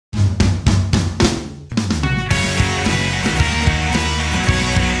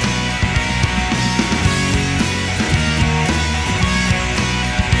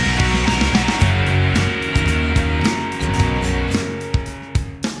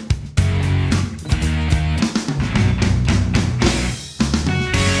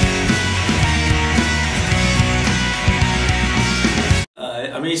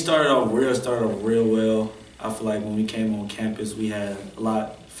it started off real well. I feel like when we came on campus,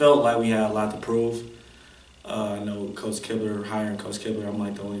 felt like we had a lot to prove. I know hiring Coach Kibler, I'm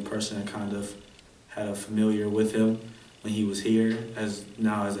like the only person that kind of had a familiar with him when he was here as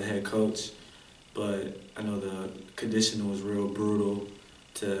a head coach. But I know the conditioning was real brutal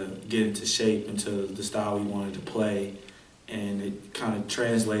to get into shape into the style we wanted to play. And it kind of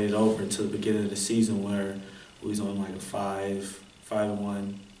translated over into the beginning of the season where we was on like a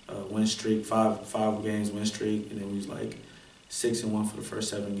 5-1 win streak, five games win streak, and then we was like 6-1 for the first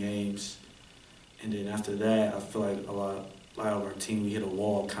 7 games. And then after that, I feel like a lot of our team, we hit a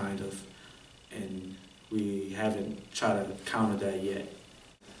wall kind of, and we haven't tried to counter that yet.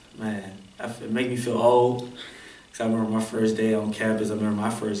 Man, it make me feel old, because I remember my first day on campus. I remember my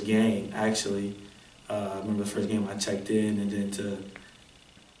first game, actually. I remember the first game I checked in, and then to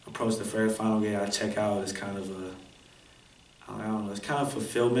approach the very final game I check out is kind of I don't know, it's kind of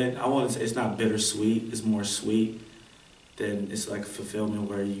fulfillment. I want to say it's not bittersweet, it's more sweet than it's like fulfillment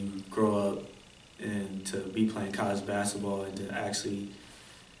where you grow up and to be playing college basketball and to actually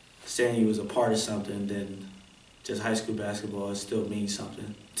saying you was a part of something, then just high school basketball, it still means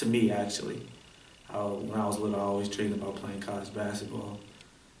something to me, actually. When I was little, I always dreamed about playing college basketball.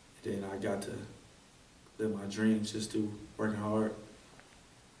 And then I got to live my dreams just through working hard.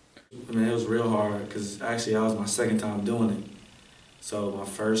 I mean, it was real hard because actually that was my second time doing it. So my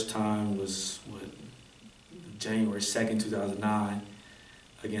first time was, January 2nd, 2009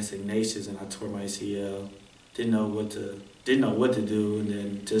 against Ignatius, and I tore my ACL. Didn't know what to do, and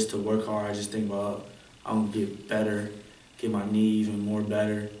then just to work hard, I just think about I'm gonna get better, get my knee even more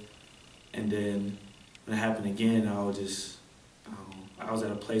better. And then when it happened again, I was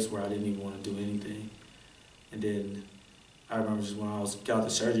at a place where I didn't even want to do anything. And then I remember just when I got the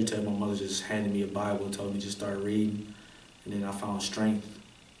surgery table, my mother just handed me a Bible and told me to just start reading. And then I found strength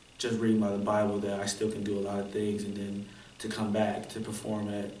just reading by the Bible that I still can do a lot of things, and then to come back to perform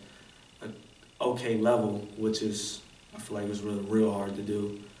at an okay level, which is, I feel like it's really real hard to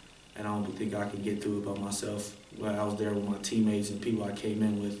do. And I don't think I could get through it by myself. When I was there with my teammates and people I came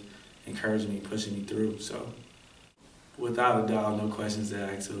in with encouraging me, pushing me through. So without a doubt, no questions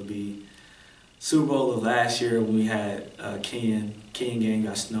asked, it would be Super Bowl of last year when we had Kenyon game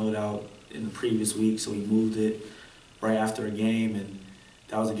got snowed out in the previous week, so we moved it right after a game, and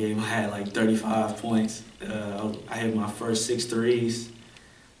that was a game I had like 35 points. I hit my first 6 threes,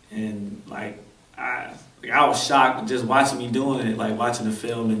 and I was shocked just watching me doing it, like watching the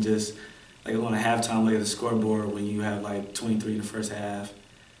film and just like on a halftime look at the scoreboard when you have like 23 in the first half.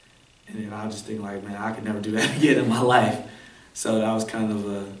 And then I was just thinking like, man, I could never do that again in my life. So that was kind of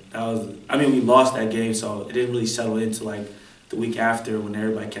we lost that game, so it didn't really settle into like the week after when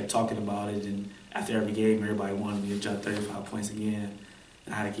everybody kept talking about it, and after every game everybody wanted me to jump 35 points again.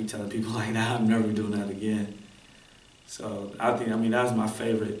 And I had to keep telling people like, nah, I'm never doing that again. So that was my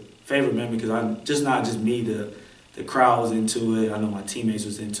favorite memory, because not just me, the crowd was into it. I know my teammates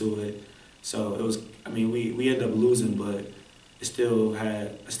was into it. So it was, we ended up losing, but I still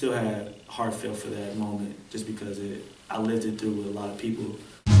had heart felt for that moment, just because I lived it through with a lot of people